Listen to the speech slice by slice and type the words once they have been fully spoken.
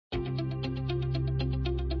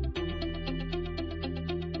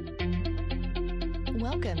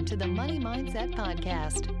Welcome to the Money Mindset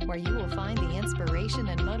Podcast, where you will find the inspiration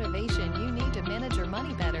and motivation you need to manage your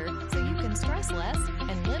money better so you can stress less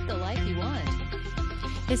and live the life you want.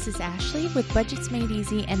 This is Ashley with Budgets Made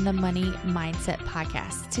Easy and the Money Mindset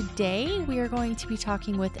Podcast. Today, we are going to be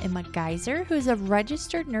talking with Emma Geiser, who is a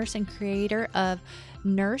registered nurse and creator of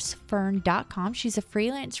nursefern.com. She's a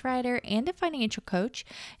freelance writer and a financial coach,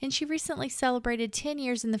 and she recently celebrated 10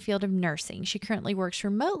 years in the field of nursing. She currently works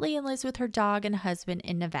remotely and lives with her dog and husband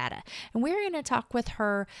in Nevada. And we're going to talk with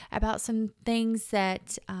her about some things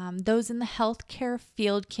that those in the healthcare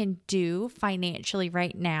field can do financially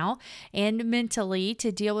right now and mentally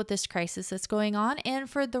to deal with this crisis that's going on. And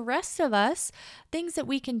for the rest of us, things that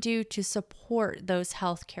we can do to support those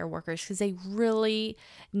healthcare workers because they really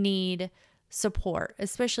need support,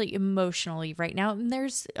 especially emotionally right now. And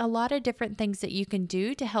there's a lot of different things that you can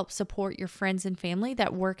do to help support your friends and family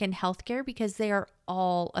that work in healthcare because they are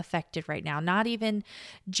all affected right now. Not even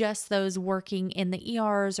just those working in the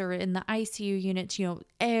ERs or in the ICU units,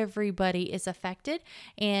 everybody is affected.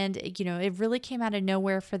 And, it really came out of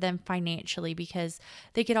nowhere for them financially because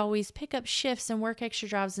they could always pick up shifts and work extra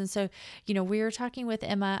jobs. And so, we were talking with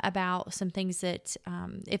Emma about some things that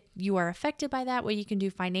if you are affected by that, what you can do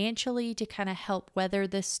financially to kind of help weather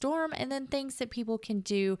this storm, and then things that people can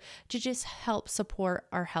do to just help support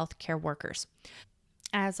our healthcare workers.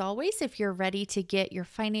 As always, if you're ready to get your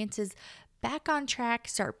finances back on track,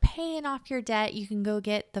 start paying off your debt, you can go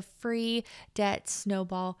get the free Debt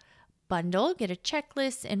Snowball bundle. Get a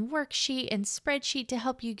checklist and worksheet and spreadsheet to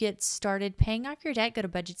help you get started paying off your debt. Go to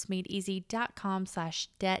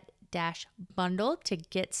budgetsmadeeasy.com/debt-bundle to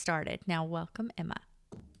get started. Now, welcome, Emma.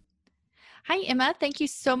 Hi, Emma. Thank you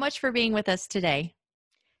so much for being with us today.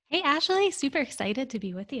 Hey, Ashley. Super excited to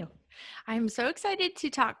be with you. I'm so excited to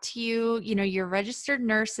talk to you. You're a registered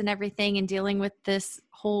nurse and everything and dealing with this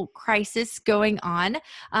whole crisis going on.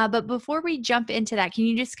 But before we jump into that, can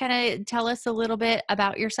you just kind of tell us a little bit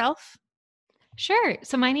about yourself? Sure.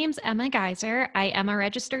 So my name's Emma Geiser. I am a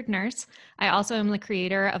registered nurse. I also am the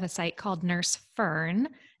creator of a site called Nurse Fern.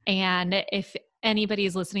 And if anybody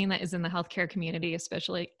is listening that is in the healthcare community,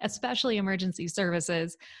 especially emergency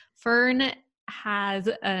services, Fern is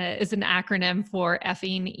an acronym for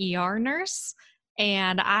effing ER nurse.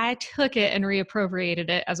 And I took it and reappropriated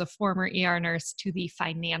it as a former ER nurse to the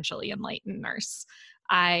financially enlightened nurse.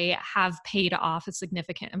 I have paid off a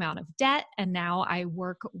significant amount of debt, and now I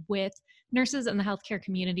work with nurses in the healthcare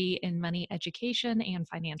community in money education and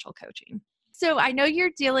financial coaching. So I know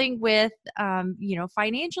you're dealing with,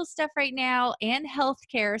 financial stuff right now and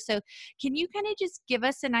healthcare. So can you kind of just give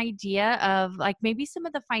us an idea of like maybe some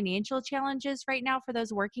of the financial challenges right now for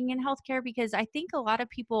those working in healthcare? Because I think a lot of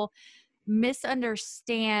people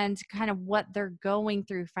misunderstand kind of what they're going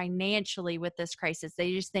through financially with this crisis.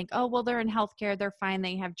 They just think, oh, well, they're in healthcare. They're fine.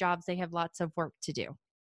 They have jobs. They have lots of work to do.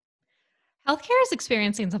 Healthcare is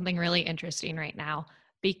experiencing something really interesting right now.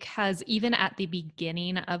 Because even at the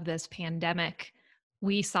beginning of this pandemic,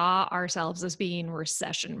 we saw ourselves as being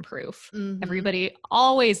recession-proof. Mm-hmm. Everybody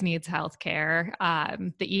always needs healthcare.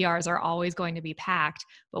 The ERs are always going to be packed.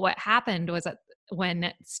 But what happened was that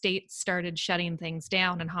when states started shutting things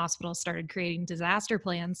down and hospitals started creating disaster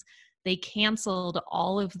plans, they canceled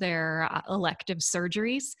all of their elective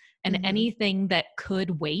surgeries, and mm-hmm. anything that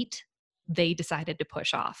could wait, they decided to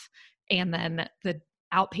push off. And then the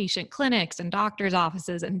outpatient clinics and doctors'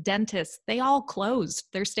 offices and dentists, they all closed.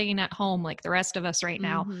 They're staying at home like the rest of us right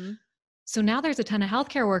now. Mm-hmm. So now there's a ton of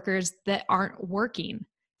healthcare workers that aren't working.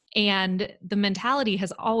 And the mentality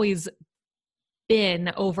has always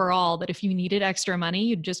been overall that if you needed extra money,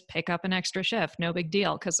 you'd just pick up an extra shift. No big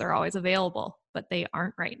deal because they're always available, but they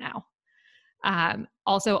aren't right now.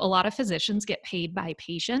 Also, a lot of physicians get paid by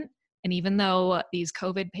patient. And even though these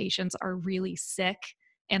COVID patients are really sick,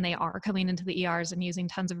 and they are coming into the ERs and using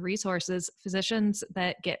tons of resources, physicians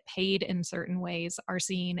that get paid in certain ways are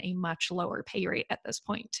seeing a much lower pay rate at this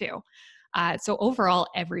point too. So overall,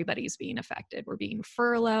 everybody's being affected. We're being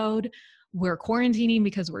furloughed. We're quarantining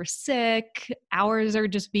because we're sick. Hours are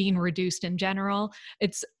just being reduced in general.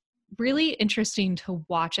 It's really interesting to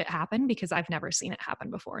watch it happen because I've never seen it happen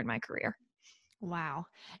before in my career. Wow.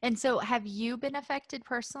 And so have you been affected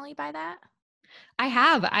personally by that? I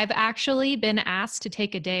have. I've actually been asked to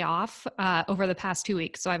take a day off over the past 2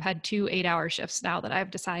 weeks. So I've had 2 8-hour shifts now that I've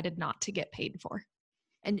decided not to get paid for.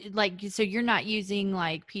 And so you're not using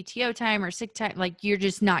like PTO time or sick time, like you're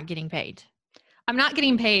just not getting paid? I'm not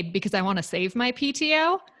getting paid because I want to save my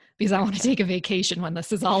PTO because I want to take a vacation when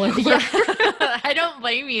this is all over. Yeah. I don't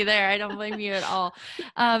blame you there. I don't blame you at all.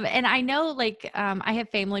 And I know I have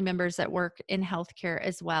family members that work in healthcare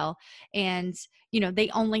as well. And, they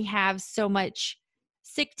only have so much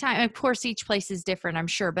sick time, of course, each place is different, I'm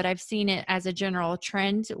sure, but I've seen it as a general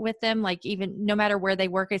trend with them. Like even no matter where they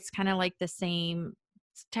work, it's kind of like the same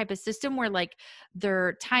type of system where like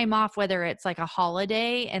their time off, whether it's like a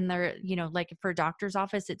holiday and they're, like for a doctor's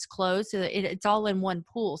office, it's closed. So it's all in one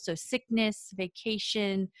pool. So sickness,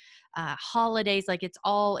 vacation, holidays, like it's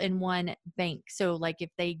all in one bank. So like if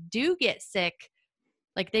they do get sick,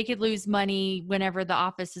 like they could lose money whenever the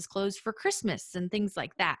office is closed for Christmas and things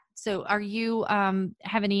like that. So are you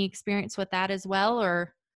have any experience with that as well,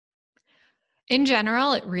 or? In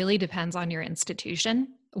general, it really depends on your institution,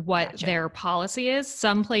 what Gotcha. their policy is.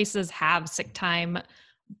 Some places have sick time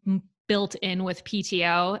built in with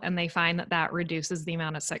PTO, and they find that that reduces the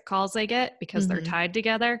amount of sick calls they get because they're tied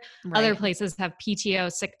together. Other Right. places have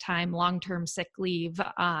PTO, sick time, long-term sick leave,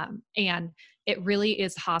 and it really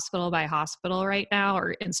is hospital by hospital right now,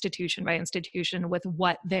 or institution by institution, with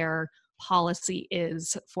what their policy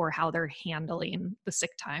is for how they're handling the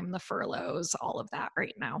sick time, the furloughs, all of that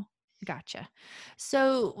right now. Gotcha.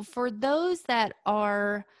 So for those that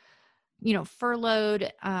are,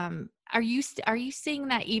 furloughed, are you seeing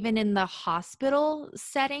that even in the hospital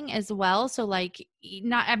setting as well? So like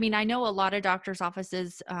I mean, I know a lot of doctors'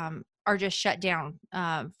 offices are just shut down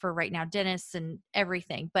for right now, dentists and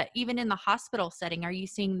everything. But even in the hospital setting, are you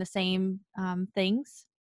seeing the same things?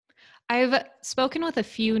 I've spoken with a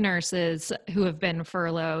few nurses who have been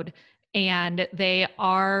furloughed, and they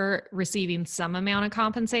are receiving some amount of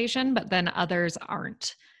compensation, but then others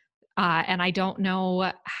aren't. And I don't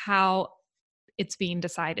know how it's being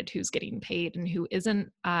decided who's getting paid and who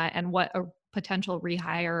isn't, and what a potential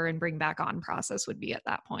rehire and bring back on process would be at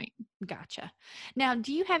that point. Gotcha. Now,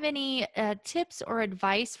 do you have any tips or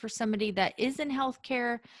advice for somebody that is in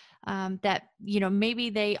healthcare that, maybe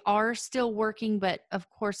they are still working, but of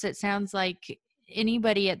course it sounds like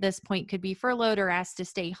anybody at this point could be furloughed or asked to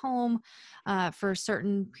stay home for a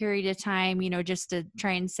certain period of time, just to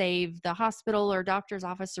try and save the hospital or doctor's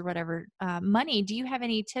office or whatever money. Do you have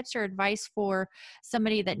any tips or advice for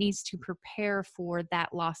somebody that needs to prepare for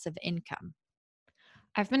that loss of income?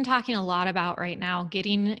 I've been talking a lot about right now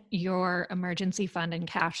getting your emergency fund and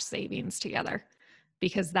cash savings together,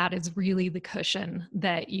 because that is really the cushion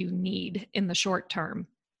that you need in the short term.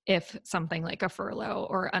 If something like a furlough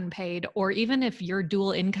or unpaid, or even if you're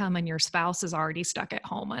dual income and your spouse is already stuck at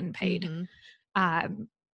home unpaid, Mm-hmm. um,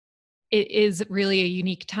 it is really a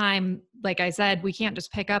unique time. Like I said, we can't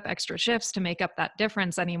just pick up extra shifts to make up that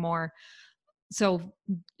difference anymore. So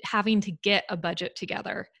having to get a budget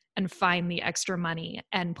together and find the extra money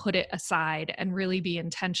and put it aside and really be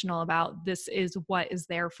intentional about, this is what is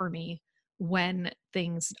there for me when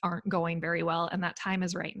things aren't going very well. And that time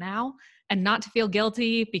is right now. And not to feel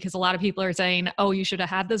guilty, because a lot of people are saying, oh, you should have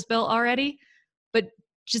had this bill already. But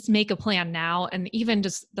just make a plan now. And even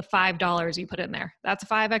just the $5 you put in there, that's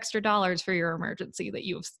 $5 extra for your emergency that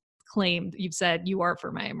you've claimed, you've said you are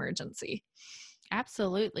for my emergency.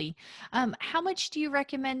 Absolutely. How much do you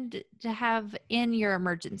recommend to have in your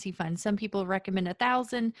emergency fund? Some people recommend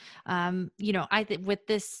 1,000. I think with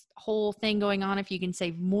this whole thing going on, if you can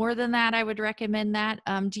save more than that, I would recommend that.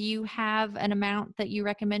 Do you have an amount that you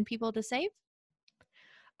recommend people to save?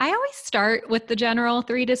 I always start with the general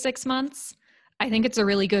 3 to 6 months. I think it's a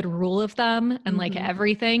really good rule of thumb. And like Mm-hmm.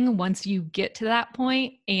 everything, once you get to that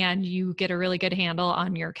point and you get a really good handle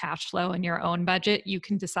on your cash flow and your own budget, you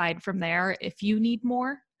can decide from there if you need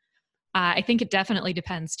more. I think it definitely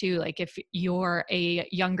depends too. Like if you're a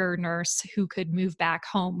younger nurse who could move back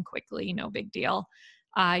home quickly, no big deal.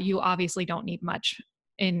 You obviously don't need much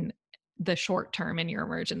in the short term in your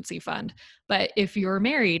emergency fund. But if you're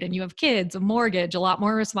married and you have kids, a mortgage, a lot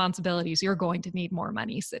more responsibilities, you're going to need more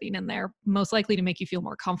money sitting in there, most likely to make you feel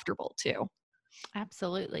more comfortable too.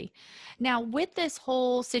 Absolutely. Now, with this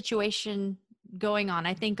whole situation going on,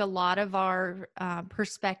 I think a lot of our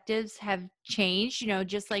perspectives have changed.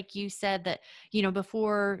 Just like you said that,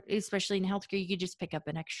 before, especially in healthcare, you could just pick up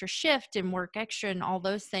an extra shift and work extra and all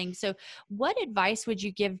those things. So, what advice would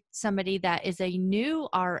you give somebody that is a new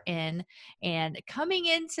RN and coming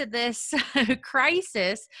into this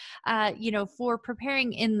crisis, for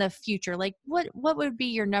preparing in the future? Like, what would be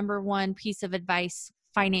your number one piece of advice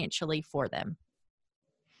financially for them?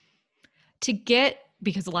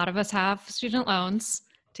 Because a lot of us have student loans,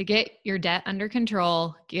 to get your debt under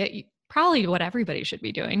control, probably what everybody should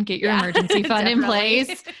be doing, get your Yeah, emergency fund in definitely.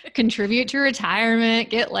 place, contribute to retirement,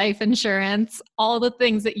 get life insurance, all the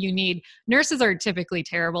things that you need. Nurses are typically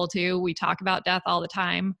terrible too. We talk about death all the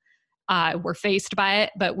time. We're faced by it,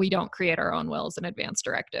 but we don't create our own wills and advance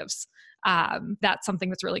directives. That's something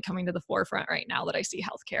that's really coming to the forefront right now that I see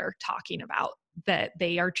healthcare talking about, that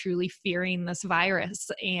they are truly fearing this virus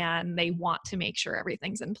and they want to make sure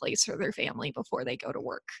everything's in place for their family before they go to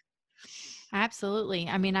work. Absolutely.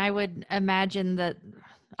 I mean, I would imagine that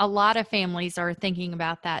a lot of families are thinking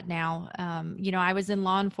about that now. I was in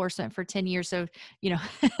law enforcement for 10 years. So, you know,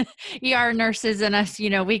 ER nurses and us,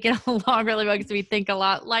 we get along really well because we think a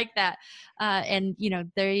lot like that.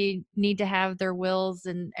 They need to have their wills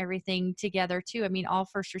and everything together too. I mean, all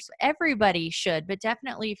everybody should, but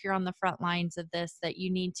definitely if you're on the front lines of this, that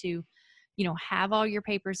you need to have all your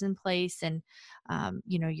papers in place and,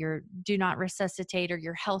 your do not resuscitate or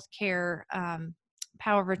your healthcare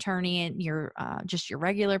power of attorney and your just your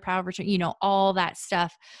regular power of attorney, all that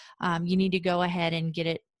stuff. You need to go ahead and get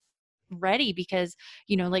it ready because,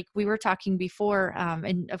 like we were talking before,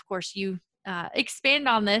 and of course you expand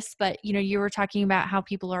on this, but, you were talking about how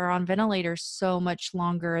people are on ventilators so much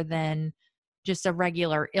longer than just a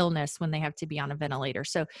regular illness when they have to be on a ventilator.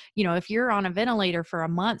 So, if you're on a ventilator for a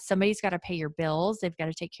month, somebody's got to pay your bills. They've got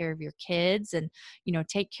to take care of your kids and,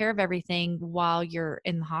 take care of everything while you're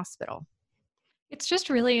in the hospital.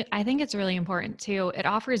 I think it's really important too. It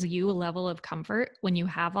offers you a level of comfort when you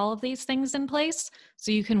have all of these things in place.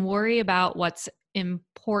 So you can worry about what's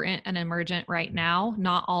important and emergent right now,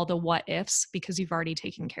 not all the what ifs, because you've already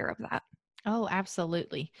taken care of that. Oh,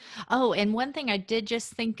 absolutely. Oh, and one thing I did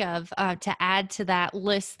just think of to add to that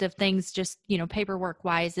list of things, just, paperwork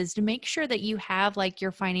wise, is to make sure that you have like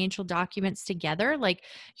your financial documents together, like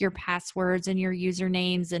your passwords and your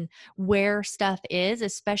usernames and where stuff is,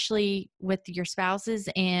 especially with your spouses.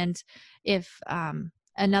 And if,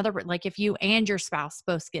 like if you and your spouse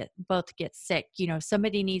both get sick,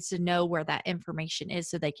 somebody needs to know where that information is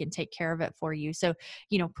so they can take care of it for you. So,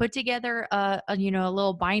 put together a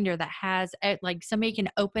little binder that has like somebody can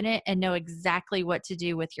open it and know exactly what to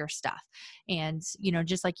do with your stuff. And,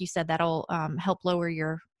 just like you said, that'll help lower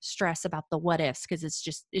your stress about the what ifs, because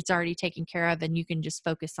it's already taken care of and you can just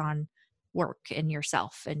focus on work and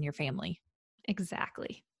yourself and your family.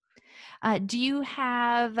 Exactly. Do you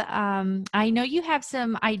have, I know you have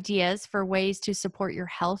some ideas for ways to support your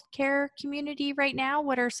healthcare community right now.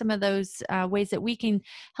 What are some of those ways that we can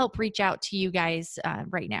help reach out to you guys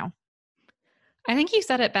right now? I think you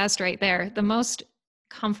said it best right there. The most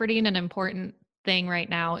comforting and important thing right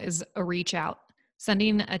now is a reach out,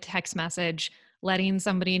 sending a text message, letting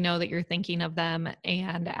somebody know that you're thinking of them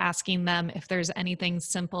and asking them if there's anything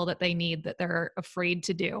simple that they need that they're afraid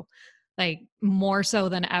to do. Like more so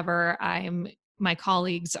than ever, my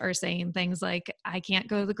colleagues are saying things like, I can't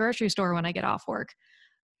go to the grocery store when I get off work.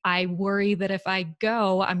 I worry that if I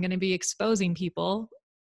go, I'm going to be exposing people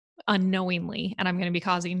unknowingly and I'm going to be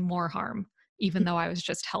causing more harm, even though I was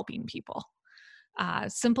just helping people.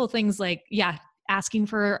 Simple things like, asking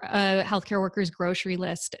for a healthcare worker's grocery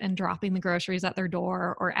list and dropping the groceries at their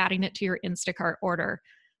door or adding it to your Instacart order,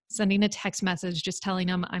 sending a text message just telling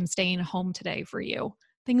them I'm staying home today for you.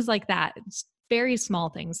 Things like that. It's very small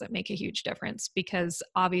things that make a huge difference because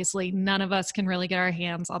obviously none of us can really get our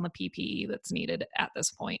hands on the PPE that's needed at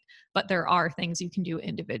this point, but there are things you can do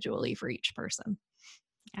individually for each person.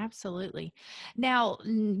 Absolutely. Now,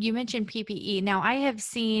 you mentioned PPE. Now, I have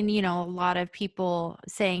seen, a lot of people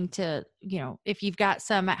saying to, if you've got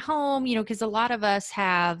some at home, because a lot of us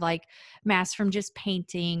have like masks from just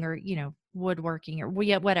painting or, woodworking or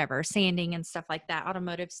whatever, sanding and stuff like that,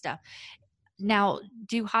 automotive stuff. Now,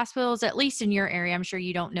 do hospitals, at least in your area, I'm sure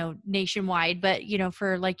you don't know nationwide, but,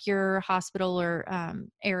 for like your hospital or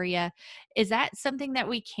area, is that something that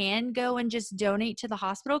we can go and just donate to the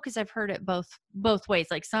hospital? Because I've heard it both ways.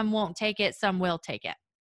 Like some won't take it, some will take it.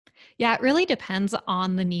 Yeah, it really depends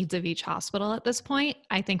on the needs of each hospital at this point.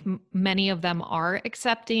 I think many of them are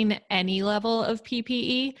accepting any level of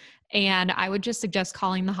PPE. And I would just suggest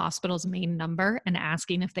calling the hospital's main number and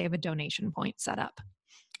asking if they have a donation point set up.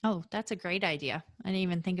 Oh, that's a great idea. I didn't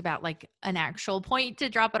even think about like an actual point to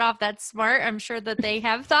drop it off. That's smart. I'm sure that they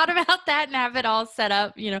have thought about that and have it all set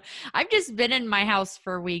up. I've just been in my house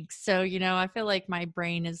for weeks. So, I feel like my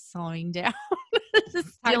brain is slowing down.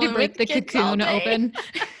 How to break the cocoon open.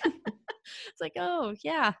 It's like, oh,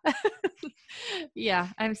 yeah. Yeah,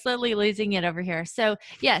 I'm slowly losing it over here. So,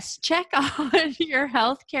 yes, check on your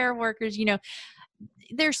healthcare workers.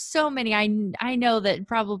 There's so many. I know that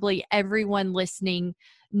probably everyone listening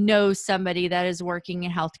knows somebody that is working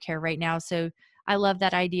in healthcare right now. So I love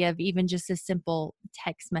that idea of even just a simple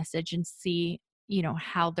text message and see,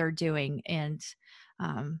 how they're doing and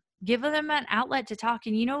give them an outlet to talk.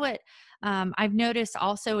 And you know what I've noticed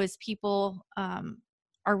also is people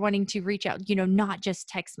are wanting to reach out, not just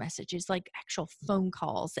text messages, like actual phone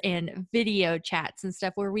calls and video chats and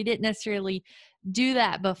stuff where we didn't necessarily do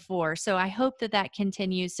that before. So I hope that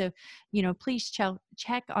continues. So, please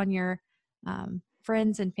check on your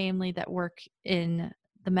friends and family that work in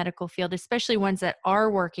the medical field, especially ones that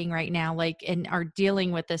are working right now, and are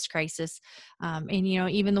dealing with this crisis. And,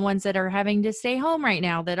 even the ones that are having to stay home right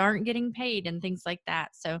now that aren't getting paid and things like that.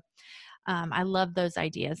 So I love those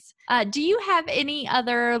ideas. Do you have any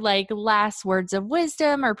other last words of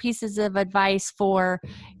wisdom or pieces of advice for,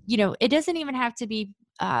 it doesn't even have to be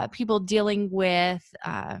people dealing with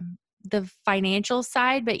the financial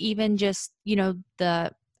side, but even just,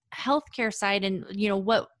 the healthcare side and,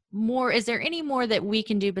 what more, is there any more that we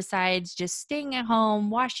can do besides just staying at home,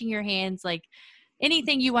 washing your hands,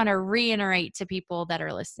 anything you want to reiterate to people that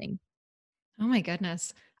are listening? Oh my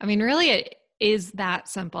goodness. I mean, really, it is that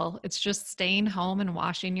simple. It's just staying home and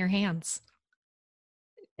washing your hands.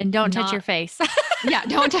 And don't touch your face. Yeah,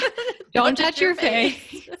 don't touch your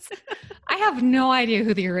face. I have no idea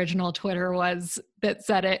who the original Twitter was that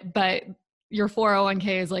said it, but your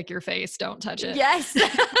 401k is like your face. Don't touch it. Yes,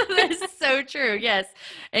 that's so true. Yes.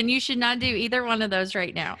 And you should not do either one of those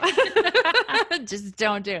right now. Just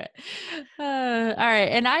don't do it. All right.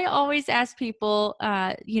 And I always ask people,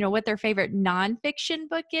 what their favorite nonfiction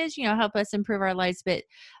book is, help us improve our lives. But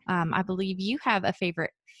I believe you have a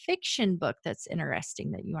favorite fiction book that's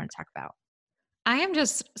interesting that you want to talk about. I am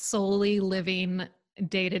just solely living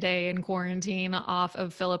day to day in quarantine off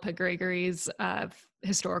of Philippa Gregory's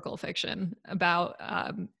historical fiction about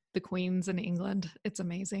the queens in England. It's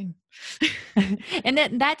amazing.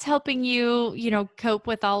 And that's helping you, cope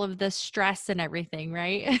with all of the stress and everything,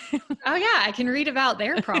 right? Oh yeah. I can read about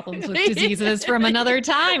their problems with diseases from another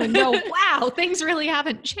time and go, wow, things really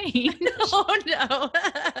haven't changed. Oh no.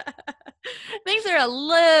 Things are a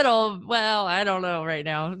little, well, I don't know right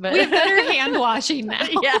now, but we have better hand washing now.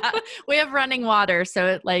 Yeah. We have running water. So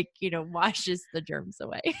it washes the germs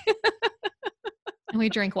away. And we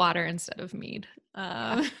drink water instead of mead.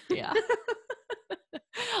 Yeah.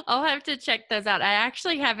 I'll have to check those out. I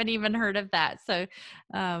actually haven't even heard of that. So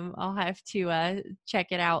I'll have to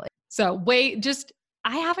check it out. So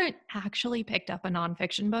I haven't actually picked up a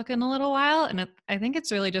nonfiction book in a little while. And I think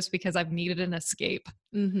it's really just because I've needed an escape.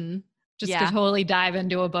 Mm-hmm. Just to totally dive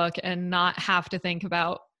into a book and not have to think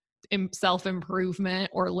about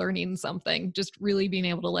self-improvement or learning something, just really being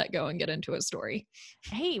able to let go and get into a story.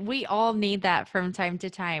 Hey, we all need that from time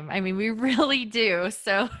to time. I mean, we really do.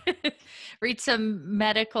 So read some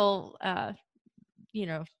medical,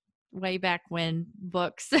 way back when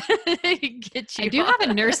books get you. I do have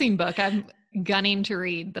a nursing book I'm gunning to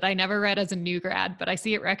read that I never read as a new grad, but I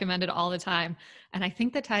see it recommended all the time. And I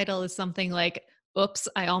think the title is something like, Oops,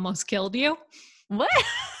 I Almost Killed You. What?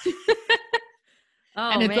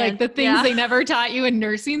 And it's like the things they never taught you in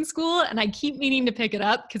nursing school. And I keep meaning to pick it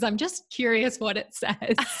up because I'm just curious what it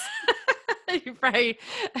says. You're probably,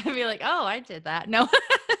 I'd be like, oh, I did that. No.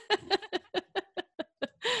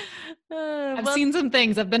 I've seen some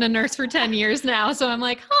things. I've been a nurse for 10 years now. So I'm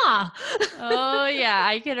like, huh. Oh, yeah,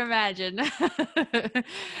 I can imagine.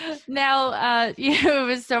 Now, it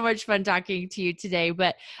was so much fun talking to you today,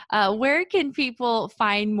 but where can people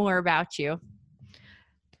find more about you?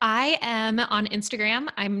 I am on Instagram.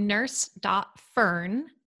 I'm nurse.fern,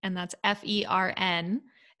 and that's Fern.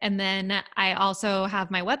 And then I also have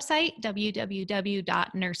my website,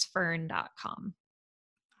 www.nursefern.com.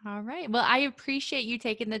 All right. Well, I appreciate you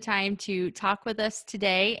taking the time to talk with us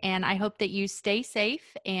today, and I hope that you stay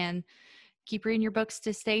safe and keep reading your books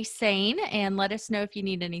to stay sane, and let us know if you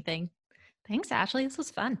need anything. Thanks, Ashley. This was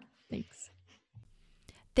fun. Thanks.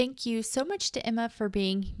 Thank you so much to Emma for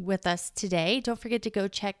being with us today. Don't forget to go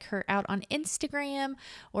check her out on Instagram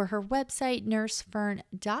or her website,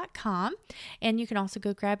 nursefern.com. And you can also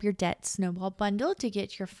go grab your debt snowball bundle to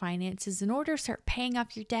get your finances in order, start paying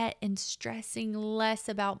off your debt and stressing less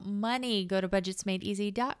about money. Go to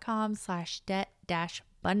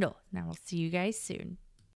budgetsmadeeasy.com/debt-bundle. And I will see you guys soon.